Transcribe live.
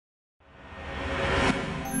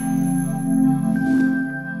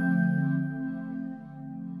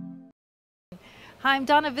Hi, I'm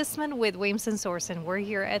Donna Visman with Williamson Sorensen. We're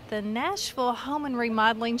here at the Nashville Home and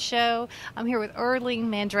Remodeling Show. I'm here with Erling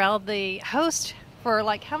Mandrell, the host for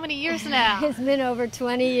like how many years now? It's been over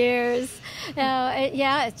 20 years.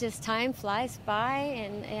 Yeah, it's just time flies by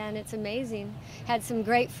and it's amazing. Had some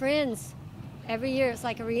great friends. Every year it's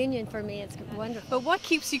like a reunion for me. It's wonderful. But what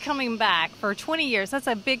keeps you coming back for 20 years? That's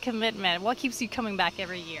a big commitment. What keeps you coming back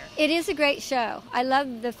every year? It is a great show. I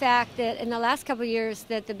love the fact that in the last couple of years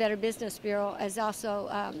that the Better Business Bureau has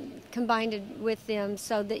also combined it with them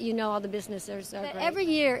so that you know all the businesses are great. Every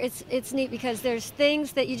year it's neat because there's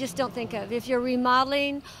things that you just don't think of. If you're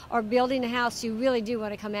remodeling or building a house, you really do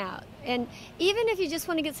want to come out. And even if you just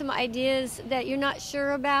want to get some ideas that you're not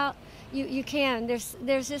sure about, you can.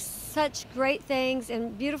 There's just such great things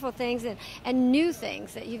and beautiful things and new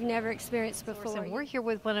things that you've never experienced before. So we're here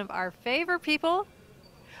with one of our favorite people,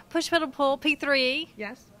 Push Pedal Pull P3.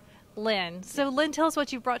 Yes. Lynn. So Lynn, tell us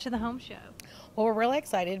what you brought to the home show. Well, we're really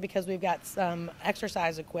excited because we've got some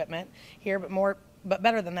exercise equipment here, but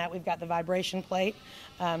better than that, we've got the vibration plate,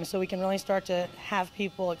 so we can really start to have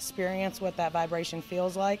people experience what that vibration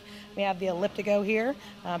feels like. We have the Elliptigo here.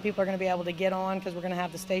 People are going to be able to get on because we're going to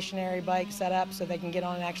have the stationary bike set up so they can get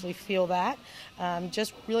on and actually feel that.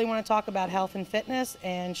 Just really want to talk about health and fitness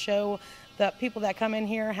and show the people that come in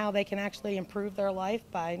here how they can actually improve their life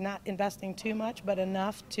by not investing too much but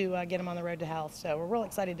enough to get them on the road to health. So we're real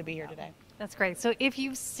excited to be here today. That's great. So if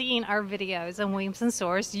you've seen our videos on Williamson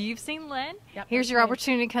Source, you've seen Lynn. Yep, Here's your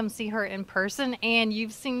opportunity to come see her in person, and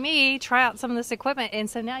you've seen me try out some of this equipment, and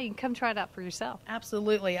so now you can come try it out for yourself.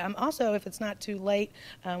 Absolutely. Also, if it's not too late,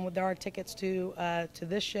 there are tickets to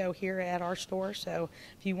this show here at our store. So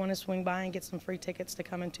if you want to swing by and get some free tickets to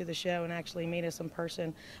come into the show and actually meet us in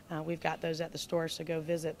person, we've got those at the store. So go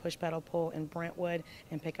visit Push Pedal Pull in Brentwood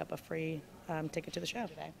and pick up a free ticket to the show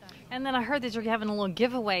today. And then I heard that you're having a little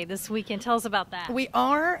giveaway this weekend. Tell us about that. We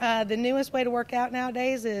are. The newest way to work out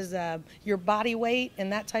nowadays is your body weight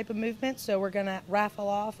and that type of movement. So we're going to raffle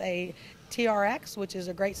off a TRX, which is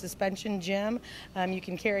a great suspension gym. You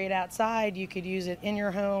can carry it outside. You could use it in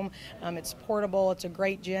your home. It's portable. It's a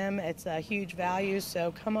great gym. It's a huge value.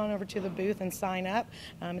 So come on over to the booth and sign up.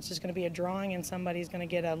 It's just going to be a drawing, and somebody's going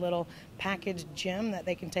to get a little packaged gym that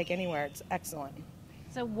they can take anywhere. It's excellent.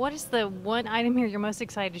 So what is the one item here you're most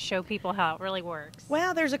excited to show people how it really works?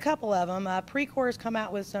 Well, there's a couple of them. Precor has come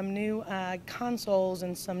out with some new consoles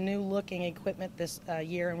and some new looking equipment this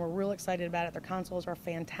year, and we're real excited about it. Their consoles are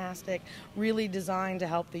fantastic, really designed to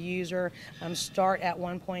help the user start at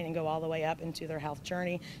one point and go all the way up into their health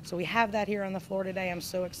journey. So we have that here on the floor today. I'm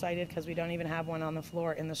so excited because we don't even have one on the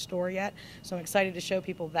floor in the store yet. So I'm excited to show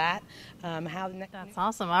people that. That's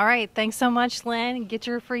awesome. All right. Thanks so much, Lynn. Get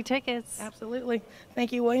your free tickets. Absolutely.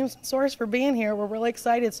 Thank you, Williamson Source, for being here. We're really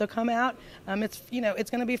excited. So come out. It's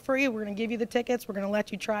going to be free. We're going to give you the tickets. We're going to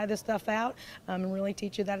let you try this stuff out and really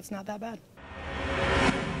teach you that it's not that bad.